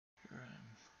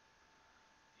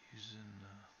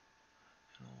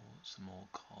some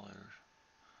old collars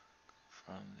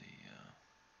from the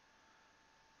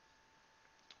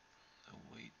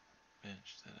weight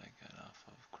bench that I got off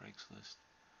of Craigslist.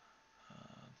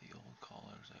 The old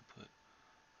collars I put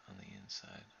on the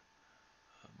inside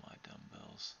of my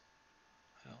dumbbells.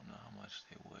 I don't know how much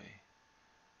they weigh.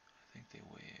 I think they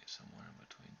weigh somewhere in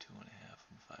between 2.5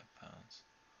 and 5 pounds.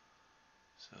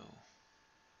 So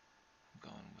I'm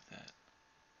going with that.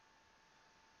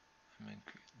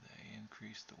 They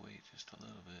increased the weight just a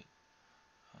little bit,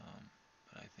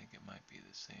 but I think it might be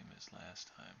the same as last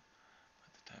time.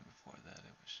 But the time before that,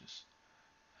 it was just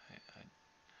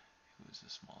it was a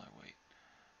smaller weight.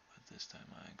 But this time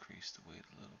I increased the weight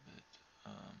a little bit.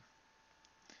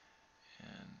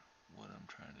 And what I'm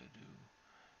trying to do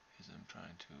is I'm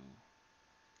trying to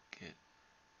get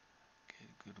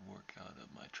good workout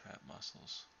of my trap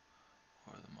muscles,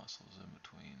 or the muscles in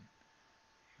between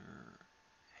your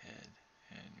head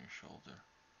and your shoulder.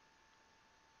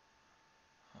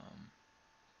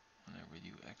 Whenever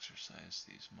you exercise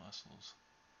these muscles,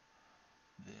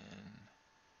 then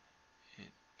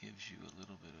it gives you a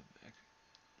little bit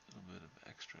of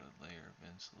extra layer of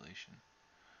insulation.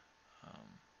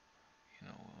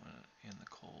 In the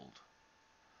cold,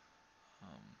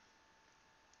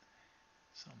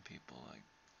 some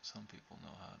people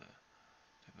know how to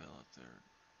develop their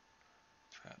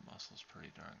trap muscles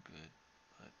pretty darn good,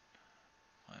 but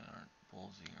mine aren't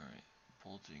bulging or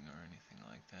anything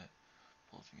like that,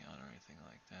 bulging out or anything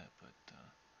like that. But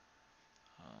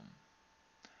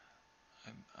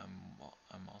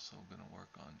I'm also gonna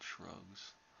work on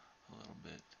shrugs a little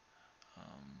bit,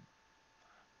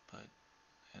 but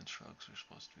and shrugs are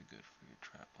supposed to be good for your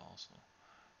trap also.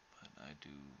 But I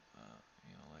do,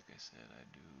 like I said, I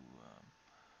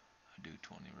do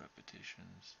 20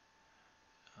 repetitions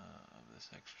of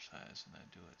this exercise, and I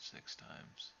do it 6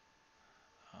 times.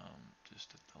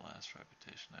 Just at the last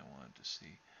repetition, I wanted to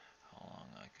see how long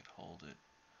I could hold it